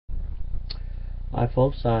Hi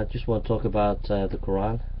folks, I just want to talk about the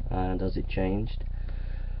Quran and has it changed.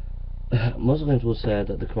 Muslims will say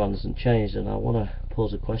that the Quran hasn't changed, and I want to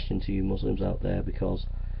pose a question to you Muslims out there, because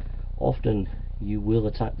often you will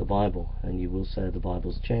attack the Bible and you will say the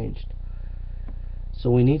Bible's changed.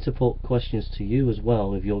 So we need to put questions to you as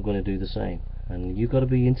well if you're going to do the same, and you've got to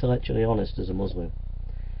be intellectually honest as a Muslim.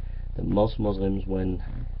 That most Muslims, when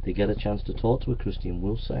they get a chance to talk to a Christian,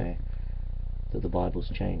 will say that the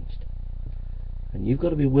Bible's changed. And you've got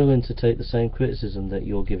to be willing to take the same criticism that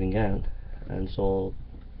you're giving out, and so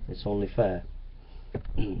it's only fair.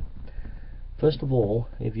 First of all,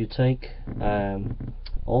 if you take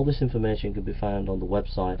all this information can be found on the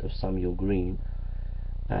website of Samuel Green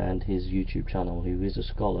and his YouTube channel, who is a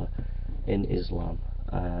scholar in Islam,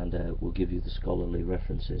 and will give you the scholarly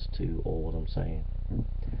references to all what I'm saying.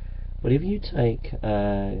 But if you take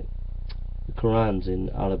the Qurans in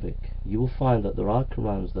Arabic, you will find that there are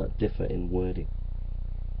Qurans that differ in wording.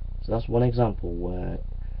 So that's one example where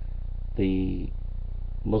the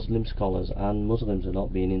Muslim scholars and Muslims are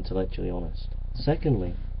not being intellectually honest.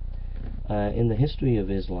 Secondly, in the history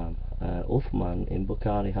of Islam, Uthman in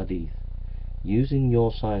Bukhari Hadith, using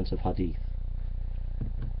your science of Hadith,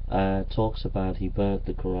 talks about he burnt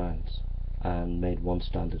the Qurans and made one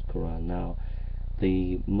standard Quran. Now,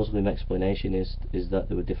 the Muslim explanation is that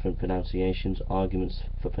there were different pronunciations, arguments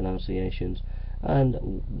for pronunciations,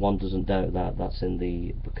 and one doesn't doubt that that's in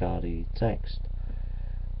the Bukhari text.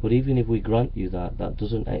 But even if we grant you that, that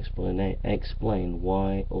doesn't explain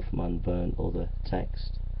why Uthman burned other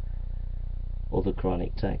text, other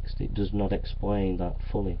Quranic text. It does not explain that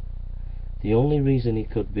fully. The only reason he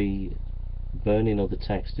could be burning other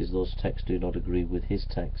text is those texts do not agree with his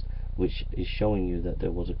text, which is showing you that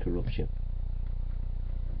there was a corruption.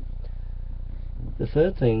 The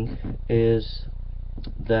third thing is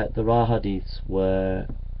that there are hadiths where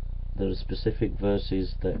there are specific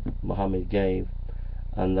verses that Muhammad gave,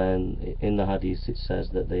 and then in the hadith it says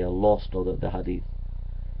that they are lost, or that the hadith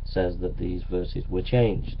says that these verses were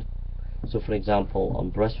changed. So for example,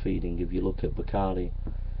 on breastfeeding, if you look at Bukhari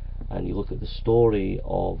and you look at the story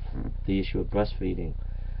of the issue of breastfeeding,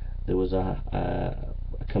 there was a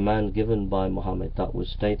command given by Muhammad that was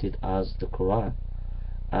stated as the Quran,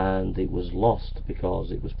 and it was lost because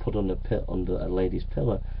it was put under a lady's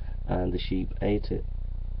pillow and the sheep ate it.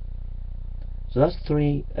 So that's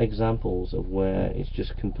three examples of where it's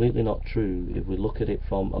just completely not true, if we look at it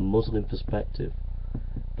from a Muslim perspective,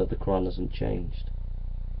 that the Quran hasn't changed.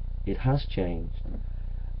 It has changed,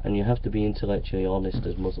 and you have to be intellectually honest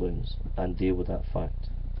as Muslims and deal with that fact.